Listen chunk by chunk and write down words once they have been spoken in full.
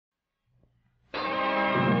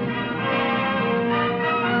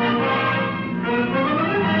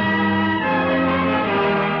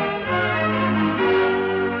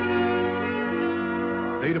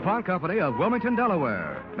DuPont Company of Wilmington,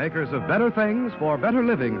 Delaware, makers of better things for better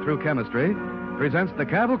living through chemistry, presents The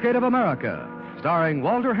Cavalcade of America, starring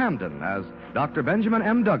Walter Hampden as Dr. Benjamin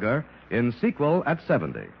M. Duggar in Sequel at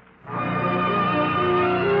 70.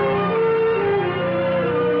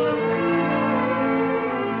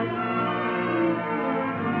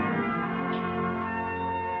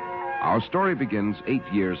 Our story begins 8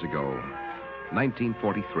 years ago,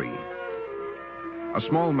 1943. A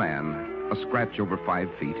small man, a scratch over 5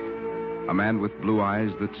 feet, a man with blue eyes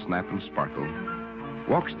that snap and sparkle,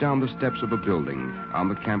 walks down the steps of a building on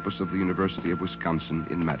the campus of the University of Wisconsin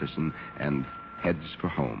in Madison and heads for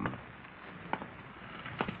home.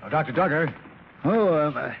 Dr. Duggar.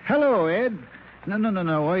 Hello, Ed.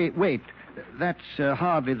 No, wait. That's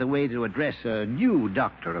hardly the way to address a new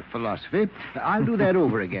doctor of philosophy. I'll do that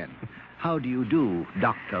over again. How do you do,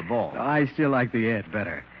 Dr. Ball? I still like the Ed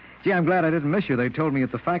better. Gee, I'm glad I didn't miss you. They told me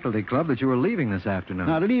at the faculty club that you were leaving this afternoon.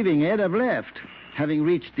 Not leaving, Ed. I've left. Having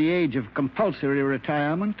reached the age of compulsory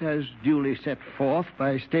retirement, as duly set forth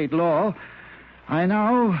by state law, I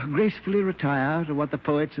now gracefully retire to what the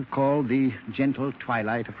poets have called the gentle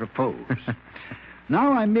twilight of repose.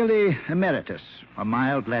 Now I'm merely emeritus, a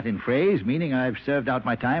mild Latin phrase meaning I've served out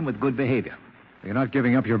my time with good behavior. You're not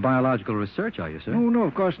giving up your biological research, are you, sir? Oh, no,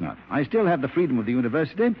 of course not. I still have the freedom of the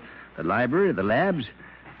university, the library, the labs.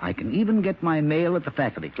 I can even get my mail at the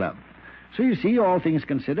faculty club. So you see, all things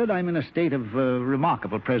considered, I'm in a state of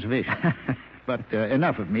remarkable preservation. But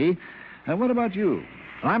enough of me. What about you?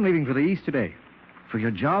 Well, I'm leaving for the East today. For your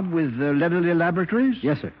job with Leatherly Laboratories?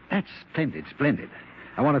 Yes, sir. That's splendid.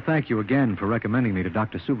 I want to thank you again for recommending me to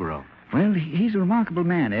Dr. Subarow. Well, he's a remarkable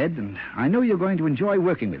man, Ed, and I know you're going to enjoy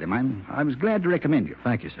working with him. I was glad to recommend you.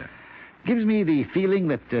 Thank you, sir. Gives me the feeling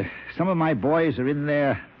that some of my boys are in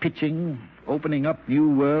there pitching, opening up new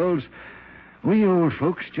worlds we old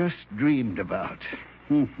folks just dreamed about.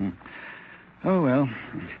 Oh, well.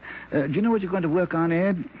 Do you know what you're going to work on,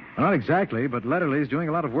 Ed? Not exactly, but Letterly's doing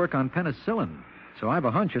a lot of work on penicillin. So I have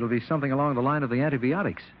a hunch it'll be something along the line of the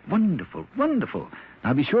antibiotics. Wonderful.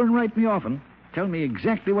 Now, be sure and write me often. Tell me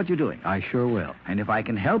exactly what you're doing. I sure will. And if I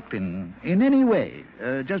can help in any way,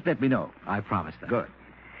 just let me know. I promise that. Good.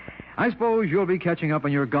 I suppose you'll be catching up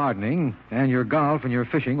on your gardening and your golf and your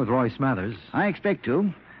fishing with Roy Smathers. I expect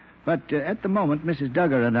to. But at the moment, Mrs.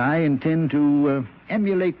 Duggar and I intend to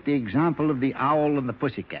emulate the example of the owl and the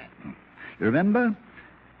pussycat. You remember?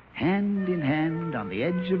 Hand in hand on the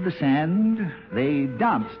edge of the sand, they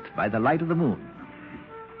danced by the light of the moon.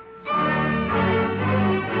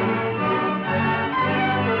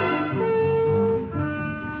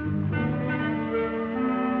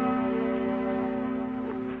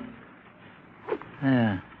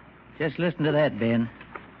 Just listen to that, Ben.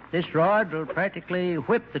 This rod will practically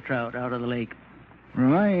whip the trout out of the lake.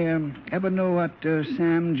 Roy, ever know what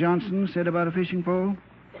Sam Johnson said about a fishing pole?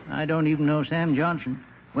 I don't even know Sam Johnson.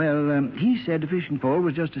 Well, he said a fishing pole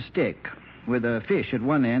was just a stick with a fish at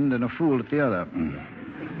one end and a fool at the other.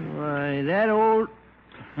 Why, that old...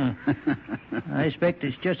 I expect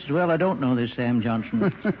it's just as well I don't know this Sam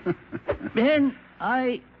Johnson. Ben,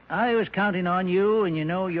 I was counting on you, and you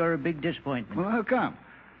know you're a big disappointment. Well, how come?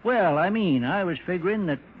 Well, I was figuring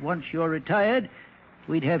that once you're retired,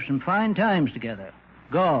 we'd have some fine times together.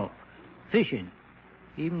 Golf, fishing,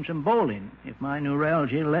 even some bowling, if my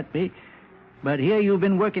neuralgia will let me. But here you've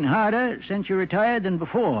been working harder since you retired than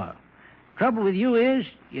before. Trouble with you is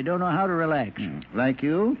you don't know how to relax. Like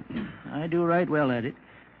you? I do right well at it.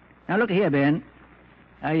 Now, look here, Ben.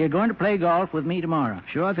 Are you going to play golf with me tomorrow?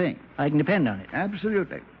 Sure thing. I can depend on it.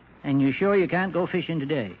 Absolutely. And you sure you can't go fishing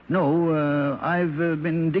today? No, I've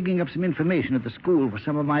been digging up some information at the school for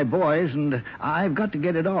some of my boys, and I've got to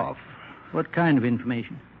get it off. What kind of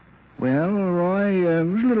information? Well, Roy, a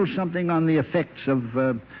little something on the effects of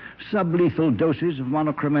sublethal doses of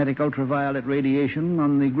monochromatic ultraviolet radiation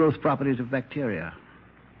on the growth properties of bacteria.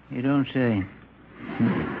 You don't say.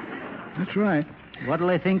 That's right.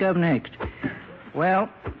 What'll I think of next? Well,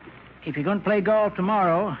 if you're going to play golf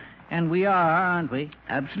tomorrow, and we are, aren't we?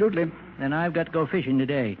 Absolutely. Then I've got to go fishing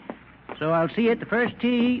today. So I'll see you at the first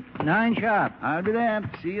tee, 9 sharp. I'll be there.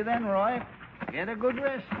 See you then, Roy. Get a good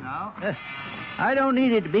rest now. I don't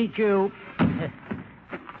need it to beat you.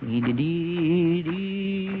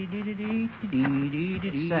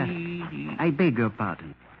 Sir, I beg your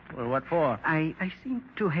pardon. Well, what for? I seem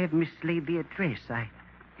to have mislaid the address. I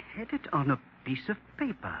had it on a piece of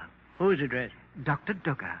paper. Whose address? Dr.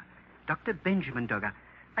 Duggar. Dr. Benjamin Duggar.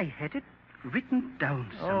 I had it written down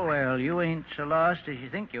somewhere. Oh, well, you ain't so lost as you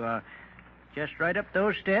think you are. Just right up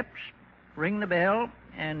those steps, ring the bell,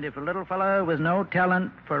 And if a little fellow with no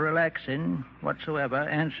talent for relaxing whatsoever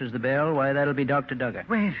answers the bell, why, that'll be Dr. Duggar.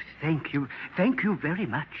 Well, thank you. Thank you very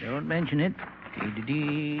much. Don't mention it.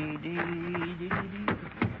 Dee-dee-dee-dee-dee-dee.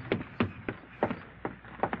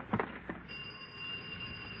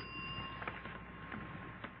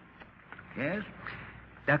 Yes?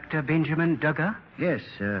 Dr. Benjamin Duggar? Yes,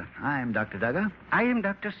 I'm Dr. Duggar. I am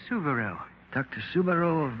Dr. Subaru. Dr.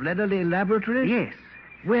 Subaru of Lederley Laboratories? Yes.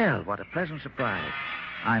 Well, what a pleasant surprise.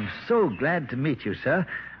 I'm so glad to meet you, sir.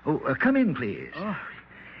 Oh, come in, please. Oh,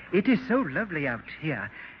 it is so lovely out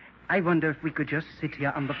here. I wonder if we could just sit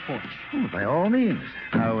here on the porch. Oh, by all means.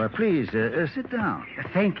 Now, please, sit down.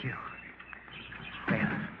 Thank you.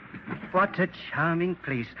 Well, what a charming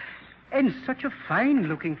place. And such a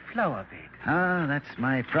fine-looking flower bed. Ah, that's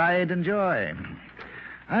my pride and joy.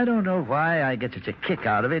 I don't know why I get such a kick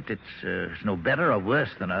out of it. It's no better or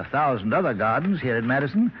worse than 1,000 other gardens here in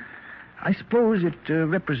Madison. I suppose it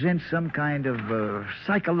represents some kind of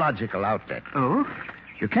psychological outlet. Oh?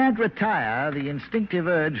 You can't retire the instinctive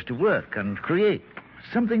urge to work and create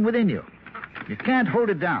something within you. You can't hold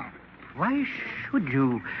it down. Why should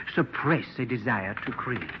you suppress a desire to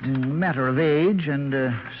create? Matter of age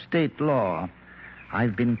and state law.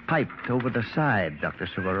 I've been piped over the side, Dr.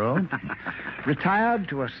 Subaru. Retired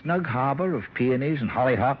to a snug harbor of peonies and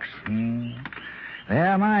hollyhocks.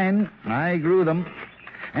 They're mine. I grew them.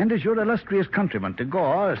 And as your illustrious countryman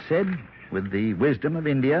Tagore said, with the wisdom of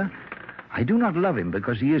India, I do not love him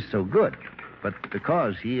because he is so good, but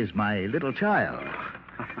because he is my little child.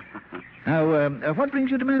 Now, what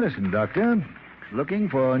brings you to Madison, Doctor? Looking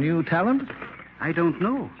for new talent? I don't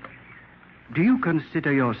know. Do you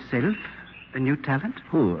consider yourself a new talent?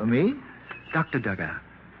 Who, me? Dr. Duggar,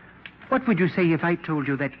 what would you say if I told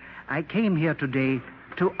you that I came here today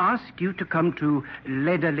to ask you to come to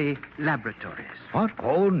Lederley Laboratories? What?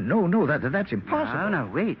 Oh, no, that's impossible. No,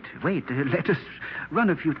 wait. Let us run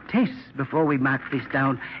a few tests before we mark this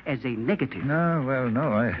down as a negative.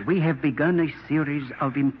 No. We have begun a series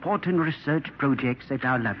of important research projects at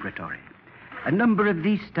our laboratory. A number of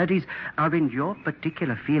these studies are in your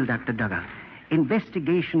particular field, Dr. Duggar.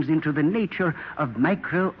 Investigations into the nature of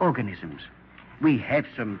microorganisms. We have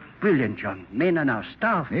some brilliant young men on our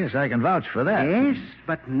staff. Yes, I can vouch for that. Yes,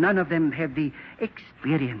 but none of them have the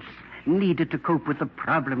experience needed to cope with the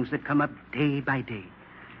problems that come up day by day.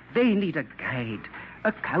 They need a guide,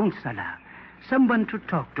 a counselor, someone to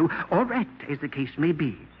talk to, or act, as the case may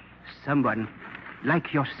be. Someone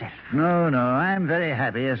like yourself. No, I'm very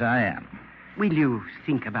happy as I am. Will you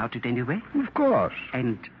think about it anyway? Of course.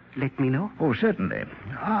 And let me know? Oh, certainly.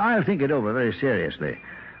 I'll think it over very seriously.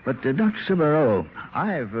 But, Dr. Subaru,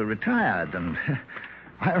 I've retired, and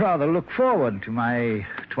I rather look forward to my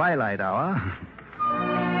twilight hour.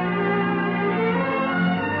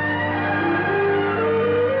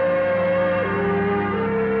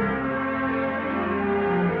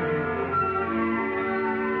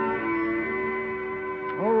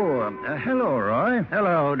 Hello, Roy.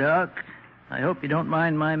 Hello, Doc. I hope you don't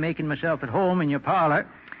mind my making myself at home in your parlor.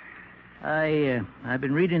 I've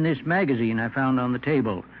been reading this magazine I found on the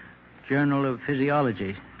table, Journal of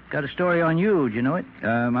Physiology. Got a story on you. Do you know it?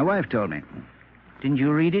 My wife told me. Didn't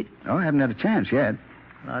you read it? Oh, I haven't had a chance yet.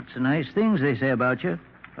 Lots of nice things they say about you.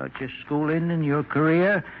 About your schooling and your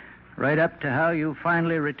career, right up to how you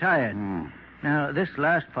finally retired. Now, this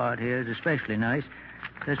last part here is especially nice.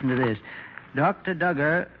 Listen to this. Dr.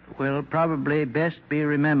 Duggar will probably best be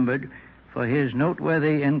remembered for his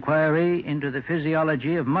noteworthy inquiry into the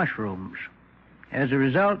physiology of mushrooms. As a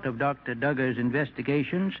result of Dr. Duggar's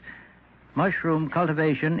investigations, mushroom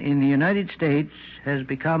cultivation in the United States has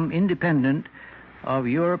become independent of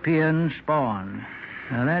European spawn.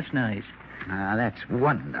 Now, that's nice. That's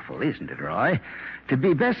wonderful, isn't it, Roy? To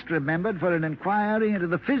be best remembered for an inquiry into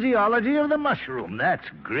the physiology of the mushroom. That's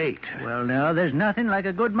great. Well, now, there's nothing like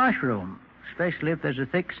a good mushroom, especially if there's a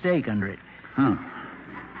thick steak under it.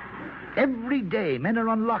 Every day, men are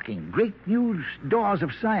unlocking great new doors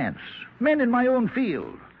of science. Men in my own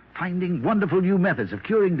field, finding wonderful new methods of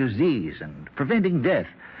curing disease and preventing death.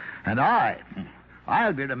 And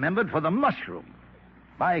I'll be remembered for the mushroom.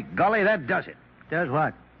 By golly, that does it. Does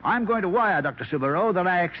what? I'm going to wire Dr. Subaru that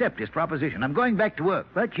I accept his proposition. I'm going back to work.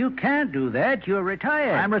 But you can't do that. You're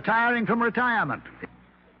retired. I'm retiring from retirement.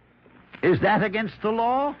 Is that against the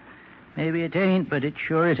law? Maybe it ain't, but it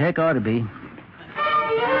sure as heck ought to be.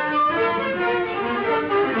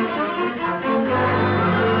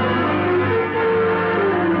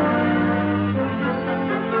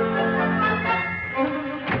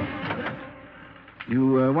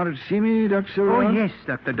 You wanted to see me, Dr. Subaru? Oh, yes,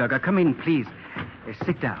 Dr. Duggar. Come in, please.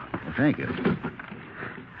 Sit down. Thank you.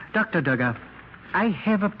 Dr. Duggar, I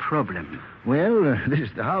have a problem. Well, this is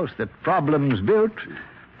the house that problems built.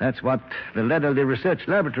 That's what the Leatherly Research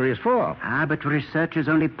Laboratory is for. But research is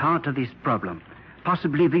only part of this problem.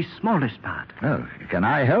 Possibly the smallest part. Well, can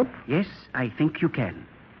I help? Yes, I think you can.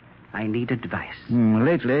 I need advice.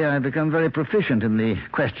 Lately, I've become very proficient in the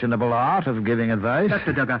questionable art of giving advice.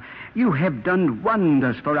 Dr. Duggar, you have done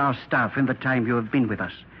wonders for our staff in the time you have been with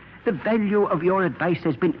us. The value of your advice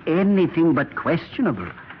has been anything but questionable.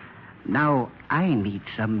 Now, I need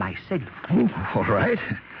some myself. All right.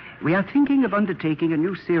 We are thinking of undertaking a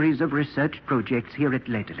new series of research projects here at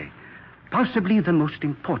Leatherly. Possibly the most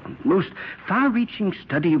important, most far-reaching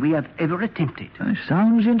study we have ever attempted.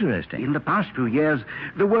 Sounds interesting. In the past few years,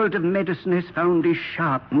 the world of medicine has found a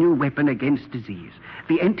sharp new weapon against disease.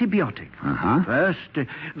 The antibiotic. First,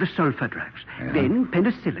 the sulfur drugs. Yeah. Then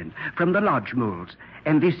penicillin from the large moles.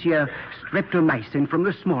 And this year, streptomycin from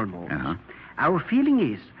the small moles. Our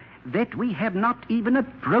feeling is that we have not even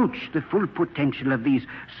approached the full potential of these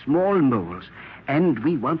small moles, and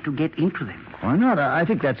we want to get into them. Why not? I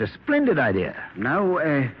think that's a splendid idea. Now,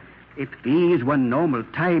 if these were normal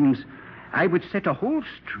times, I would set a whole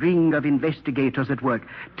string of investigators at work,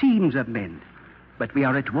 teams of men. But we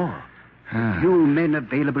are at war. Few men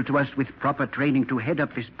available to us with proper training to head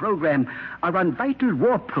up this program are on vital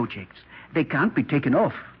war projects. They can't be taken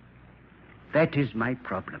off. That is my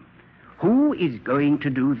problem. Who is going to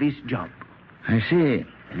do this job? I see.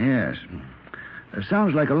 Yes. It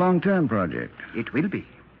sounds like a long-term project. It will be.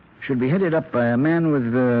 Should be headed up by a man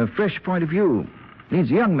with a fresh point of view.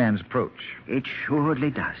 Needs a young man's approach. It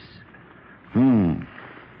surely does.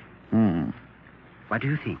 What do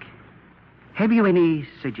you think? Have you any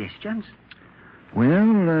suggestions?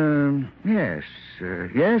 Well, yes.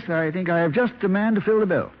 Yes, I think I have just the man to fill the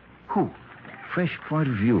bill. Who? Fresh point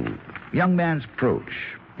of view. Young man's approach.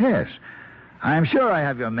 Yes. I'm sure I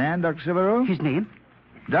have your man, Dr. Severo. His name?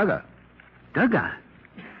 Duggar. Duggar?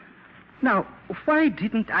 Now, why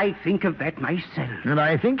didn't I think of that myself? And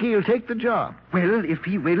I think he'll take the job. Well, if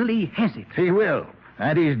he will, he has it. He will.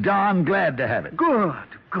 And he's darn glad to have it. Good.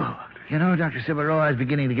 You know, Dr. Severo, I was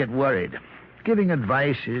beginning to get worried. Giving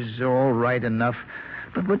advice is all right enough,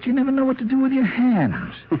 but you never know what to do with your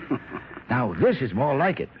hands. Now, this is more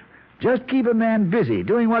like it. Just keep a man busy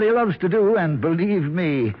doing what he loves to do, and believe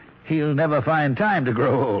me, he'll never find time to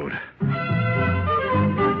grow old.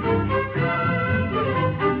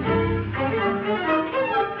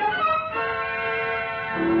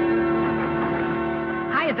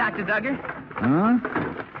 Hiya, Dr. Duggar. Huh?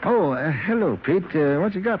 Oh, hello, Pete.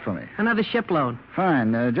 What you got for me? Another shipload.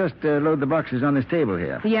 Fine. Just load the boxes on this table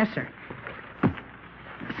here. Yes, sir.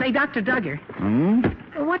 Say, Dr. Duggar,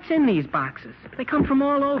 what's in these boxes? They come from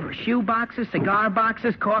all over. Shoe boxes, cigar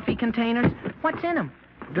boxes, coffee containers. What's in them?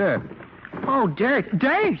 Dirt. Oh, dirt.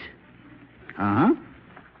 Dirt? Uh-huh.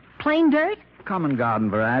 Plain dirt? Common garden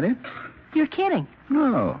variety. You're kidding.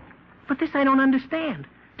 No. But this I don't understand.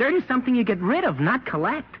 Dirt is something you get rid of, not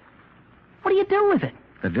collect. What do you do with it?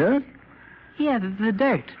 The dirt? Yeah, the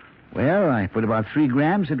dirt. Well, I put about 3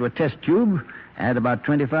 grams into a test tube, add about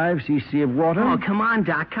 25 cc of water. Oh, come on,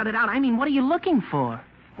 Doc. Cut it out. I mean, what are you looking for?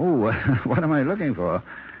 Oh, what am I looking for?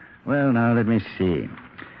 Well, now, let me see.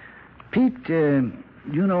 Pete, you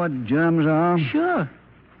know what germs are? Sure.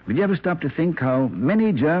 Did you ever stop to think how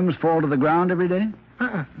many germs fall to the ground every day?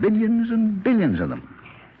 Billions and billions of them.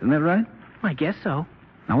 Isn't that right? I guess so.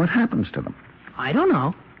 Now, what happens to them? I don't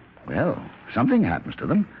know. Well, something happens to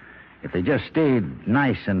them. If they just stayed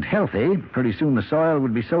nice and healthy, pretty soon the soil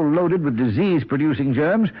would be so loaded with disease-producing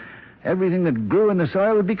germs, everything that grew in the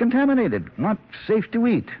soil would be contaminated, not safe to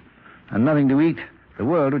eat. And nothing to eat, the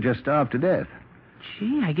world would just starve to death.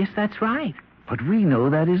 Gee, I guess that's right. But we know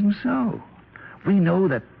that isn't so. We know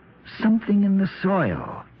that something in the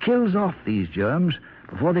soil kills off these germs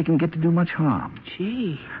before they can get to do much harm.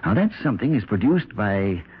 Gee. Now, that something is produced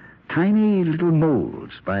by tiny little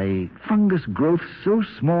molds, by fungus growths so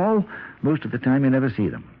small, most of the time you never see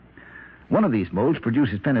them. One of these molds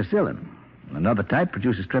produces penicillin. Another type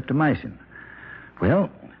produces streptomycin. Well,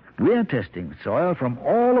 we're testing soil from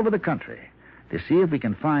all over the country to see if we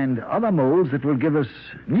can find other molds that will give us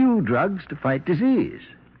new drugs to fight disease.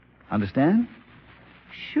 Understand?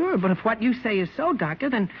 Sure, but if what you say is so, Doctor,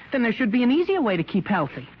 then there should be an easier way to keep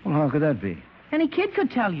healthy. Well, how could that be? Any kid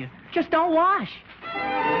could tell you. Just don't wash.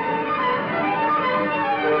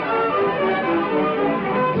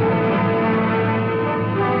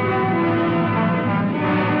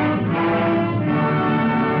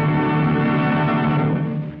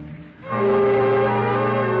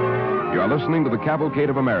 You're listening to the Cavalcade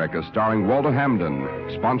of America, starring Walter Hamden,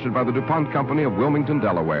 sponsored by the DuPont Company of Wilmington,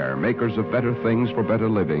 Delaware, makers of better things for better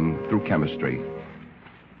living through chemistry.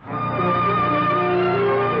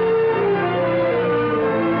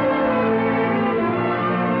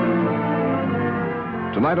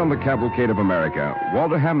 Tonight on the Cavalcade of America,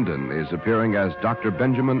 Walter Hamden is appearing as Dr.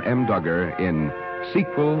 Benjamin M. Duggar in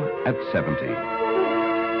Sequel at 70.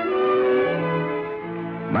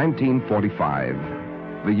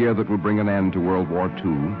 1945, the year that will bring an end to World War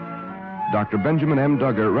II. Dr. Benjamin M.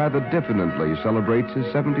 Duggar rather diffidently celebrates his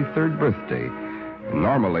 73rd birthday.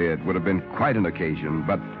 Normally, it would have been quite an occasion,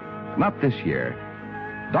 but not this year.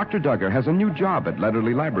 Dr. Duggar has a new job at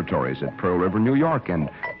Lederle Laboratories at Pearl River, New York, and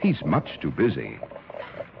he's much too busy.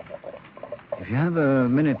 If you have a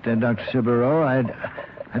minute, Dr. Subaru,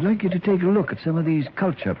 I'd like you to take a look at some of these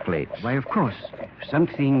culture plates. Why, of course.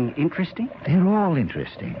 Something interesting? They're all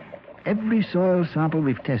interesting. Every soil sample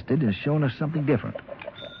we've tested has shown us something different.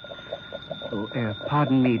 Oh,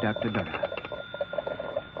 pardon me, Dr. Duggar.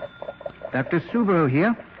 Dr. Subaru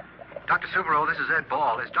here? Dr. Subaru, this is Ed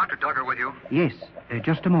Ball. Is Dr. Duggar with you? Yes,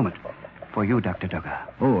 just a moment. For you, Dr. Duggar.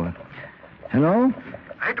 Oh, hello?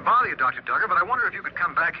 I hate to bother you, Dr. Duggar, but I wonder if you could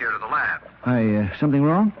come back here to the lab. Something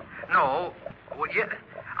wrong? No. Well, yeah,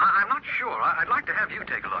 I'm not sure. I'd like to have you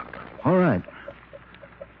take a look. All right.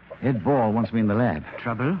 Ed Ball wants me in the lab.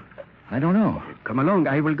 Trouble? I don't know. Come along.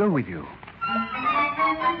 I will go with you.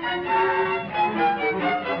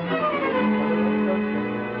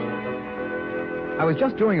 I was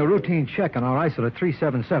just doing a routine check on our isolate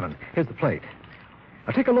 377. Here's the plate.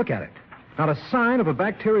 Now take a look at it. Not a sign of a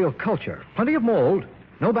bacterial culture. Plenty of mold.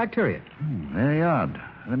 No bacteria. Very odd.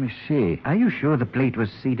 Let me see. Are you sure the plate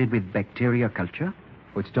was seeded with bacteria culture?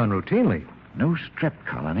 It's done routinely. No strep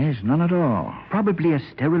colonies, none at all. Probably a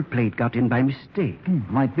sterile plate got in by mistake.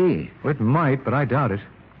 Might be. It might, but I doubt it.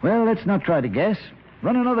 Well, let's not try to guess.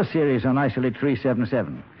 Run another series on isolate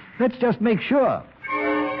 377. Let's just make sure.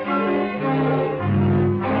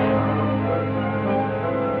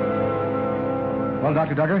 Well,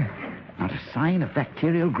 Dr. Duggar? Not a sign of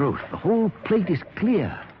bacterial growth. The whole plate is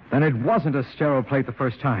clear. Then it wasn't a sterile plate the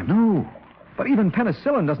first time. No. But even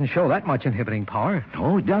penicillin doesn't show that much inhibiting power.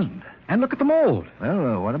 No, it doesn't. And look at the mold.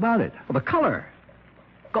 Well, what about it? Well, the color.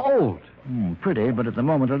 Gold. Pretty, but at the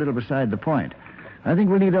moment a little beside the point. I think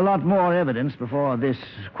we'll need a lot more evidence before this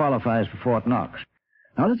qualifies for Fort Knox.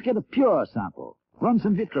 Now, let's get a pure sample. Run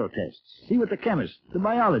some vitro tests. See what the chemists, the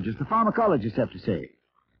biologists, the pharmacologists have to say.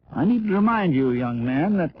 I need to remind you, young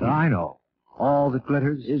man, that... I know. All that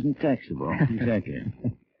glitters isn't taxable. Exactly.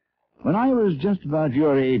 When I was just about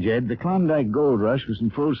your age, Ed, the Klondike gold rush was in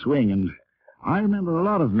full swing, and I remember a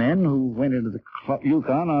lot of men who went into the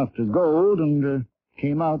Yukon after gold and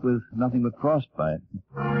came out with nothing but frostbite.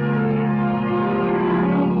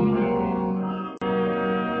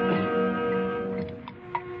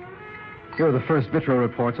 Here are the first vitro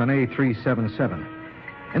reports on A377.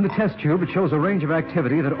 In the test tube, it shows a range of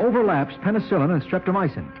activity that overlaps penicillin and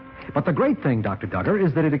streptomycin. But the great thing, Dr. Duggar,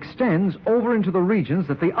 is that it extends over into the regions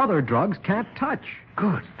that the other drugs can't touch.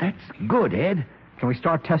 Good. That's good, Ed. Can we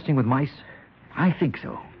start testing with mice? I think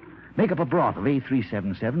so. Make up a broth of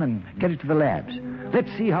A377 and get it to the labs. Let's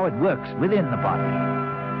see how it works within the body.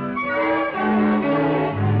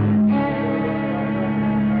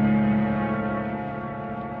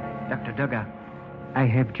 Dr. Duggar, I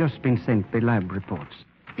have just been sent the lab reports.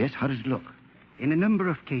 Yes, how does it look? In a number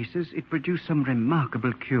of cases, it produced some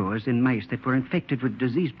remarkable cures in mice that were infected with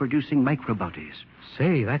disease-producing microbodies.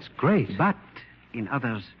 Say, that's great. But in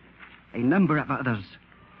others, a number of others,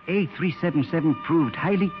 A377 proved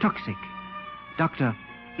highly toxic. Doctor,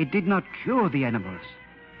 it did not cure the animals.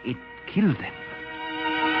 It killed them.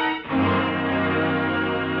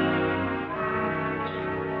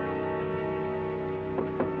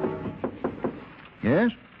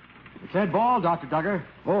 Yes? It's Ed Ball, Dr. Duggar.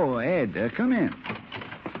 Oh, Ed, come in.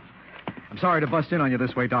 I'm sorry to bust in on you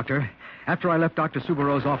this way, Doctor. After I left Dr.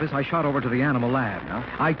 Subaru's office, I shot over to the animal lab.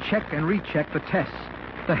 I checked and rechecked the tests.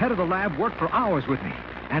 The head of the lab worked for hours with me,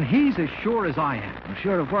 and he's as sure as I am. I'm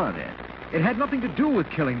sure of what, Ed? It had nothing to do with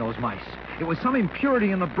killing those mice. It was some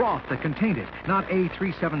impurity in the broth that contained it, not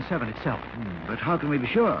A377 itself. But how can we be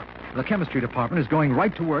sure? The chemistry department is going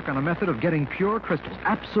right to work on a method of getting pure crystals,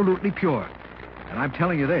 absolutely pure. And I'm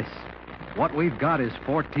telling you this, what we've got is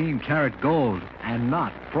 14-karat gold and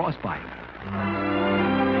not frostbite.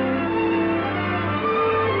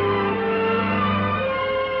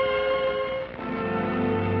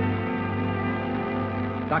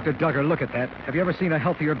 Dr. Duggar, look at that. Have you ever seen a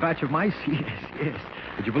healthier batch of mice? Yes.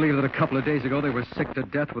 Would you believe that a couple of days ago they were sick to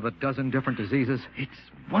death with a dozen different diseases? It's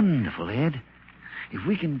wonderful, Ed. If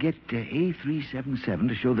we can get A377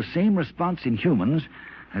 to show the same response in humans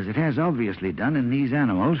as it has obviously done in these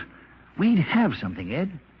animals, we'd have something,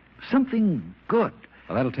 Ed. Something good.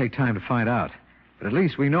 Well, that'll take time to find out. But at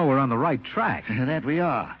least we know we're on the right track. That we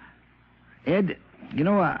are. Ed, you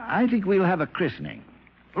know, I think we'll have a christening.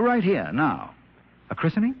 Right here, now. A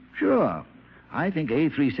christening? Sure. I think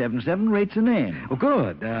A377 rates a name. Oh,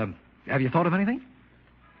 good. Have you thought of anything?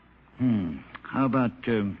 How about,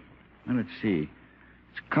 well, let's see.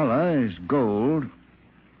 Its color is gold.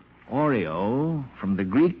 Oreo, from the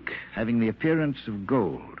Greek, having the appearance of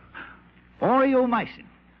gold. Oreomycin.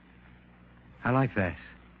 I like that.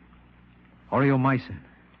 Oreomycin.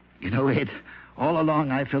 You know, Ed, all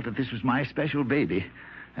along I felt that this was my special baby.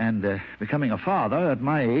 And becoming a father at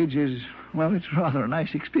my age is, well, it's rather a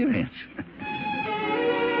nice experience.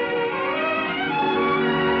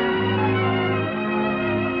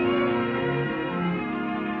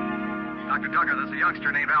 Dr. Duggar, there's a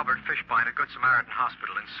youngster named Albert Fishbein at Good Samaritan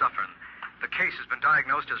Hospital in Suffern. The case has been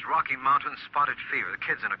diagnosed as Rocky Mountain spotted fever. The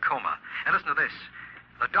kid's in a coma. And listen to this.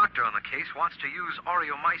 The doctor on the case wants to use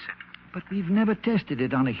Oreomycin. But we've never tested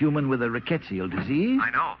it on a human with a rickettsial disease. I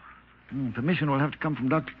know. Permission will have to come from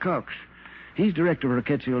Dr. Cox. He's director of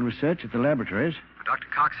rickettsial research at the laboratories. But Dr.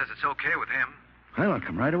 Cox says it's okay with him. Well, I'll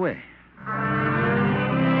come right away.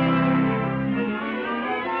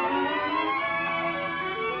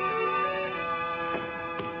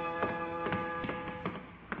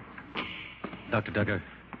 Dr. Duggar.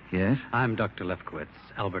 Yes? I'm Dr. Lefkowitz,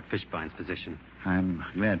 Albert Fishbein's physician. I'm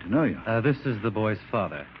glad to know you. This is the boy's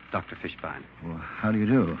father, Dr. Fishbein. Well, how do you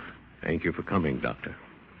do? Thank you for coming, Doctor.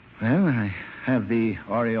 Well, I have the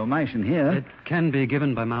Oreomycin here. It can be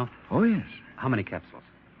given by mouth. Oh, yes. How many capsules?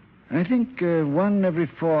 I think one every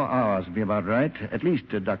 4 hours would be about right. At least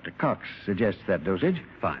Dr. Cox suggests that dosage.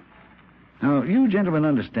 Fine. Now, you gentlemen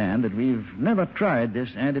understand that we've never tried this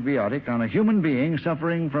antibiotic on a human being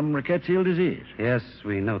suffering from rickettsial disease. Yes,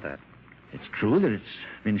 we know that. It's true that it's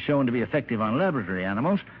been shown to be effective on laboratory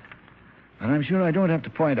animals, but I'm sure I don't have to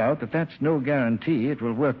point out that that's no guarantee it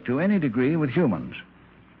will work to any degree with humans.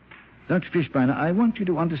 Dr. Fishbein, I want you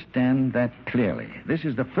to understand that clearly. This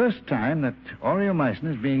is the first time that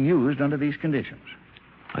Oreomycin is being used under these conditions.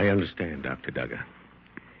 I understand, Dr. Duggar.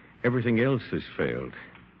 Everything else has failed.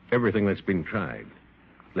 Everything that's been tried.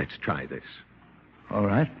 Let's try this. All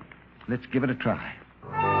right. Let's give it a try.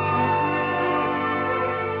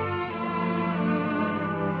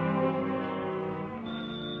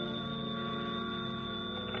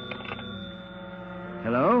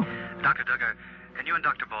 Hello? Dr. Duggar, can you and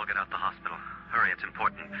Dr. Ball get out the hospital? Hurry, it's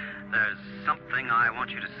important. There's something I want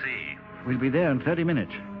you to see. We'll be there in 30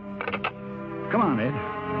 minutes. Come on, Ed.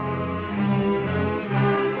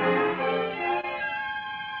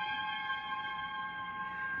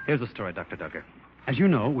 Here's the story, Dr. Duggar. As you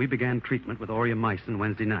know, we began treatment with Oreomycin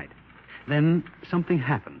Wednesday night. Then something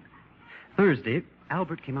happened. Thursday,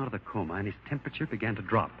 Albert came out of the coma and his temperature began to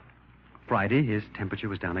drop. Friday, his temperature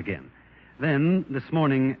was down again. Then, this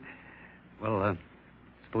morning, well,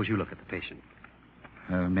 suppose you look at the patient.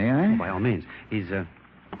 May I? Oh, by all means. He's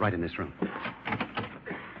right in this room.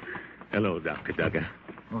 Hello, Dr. Duggar.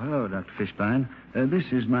 Oh, hello, Dr. Fishbein.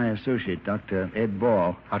 This is my associate, Dr. Ed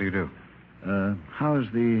Ball. How do you do? How's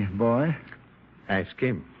the boy? Ask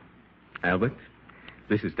him. Albert,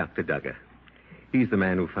 this is Dr. Duggar. He's the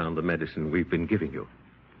man who found the medicine we've been giving you.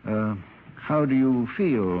 How do you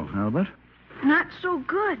feel, Albert? Not so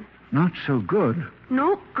good. Not so good.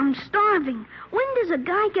 No, I'm starving. When does a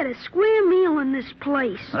guy get a square meal in this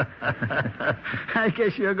place? I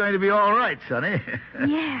guess you're going to be all right, Sonny.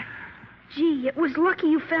 Yeah. Gee, it was lucky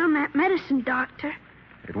you found that medicine, Doctor.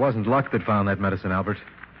 It wasn't luck that found that medicine, Albert.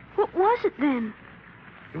 What was it then?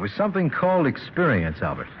 It was something called experience,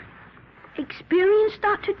 Albert. Experience,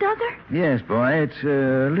 Dr. Duggar? Yes, boy, it's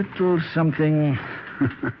a little something...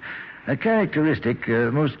 a characteristic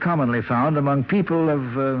most commonly found among people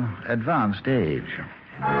of advanced age.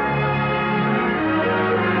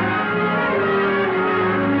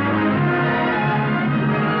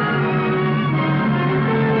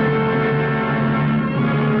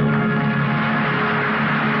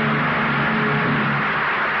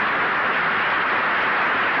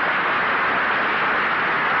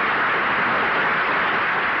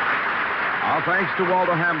 Thanks to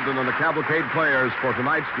Walter Hampden and the Cavalcade players for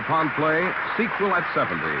tonight's DuPont play, Sequel at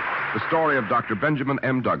 70, the story of Dr. Benjamin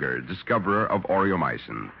M. Duggar, discoverer of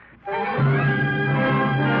Oreomycin.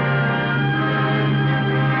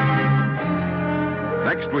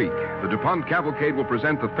 Next week, the DuPont Cavalcade will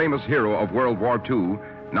present the famous hero of World War II,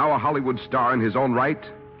 now a Hollywood star in his own right,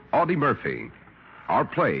 Audie Murphy. Our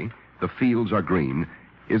play, The Fields Are Green,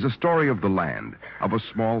 is a story of the land, of a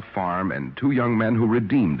small farm and two young men who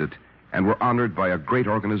redeemed it and were honored by a great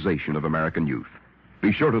organization of American youth.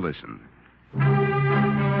 Be sure to listen.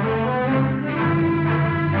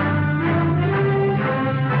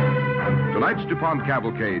 Tonight's DuPont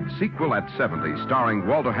Cavalcade, Sequel at 70, starring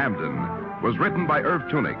Walter Hampden, was written by Irv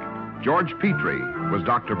Tunick. George Petrie was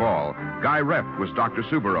Dr. Ball. Guy Rep was Dr.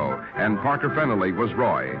 Subaru. And Parker Fennelly was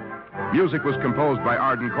Roy. Music was composed by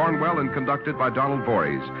Arden Cornwell and conducted by Donald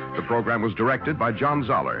Voorhees. The program was directed by John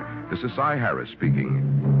Zoller. This is Cy Harris speaking.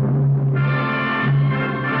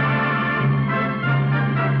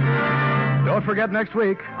 Don't forget next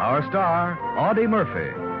week, our star, Audie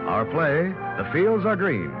Murphy. Our play, The Fields Are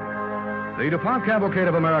Green. The DuPont Cavalcade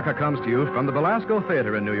of America comes to you from the Belasco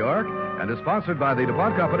Theater in New York and is sponsored by the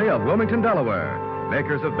DuPont Company of Wilmington, Delaware,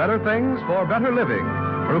 makers of better things for better living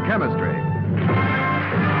through chemistry.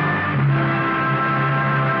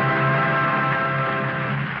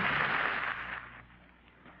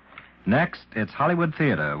 Next, it's Hollywood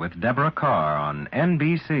Theater with Deborah Carr on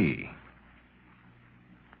NBC.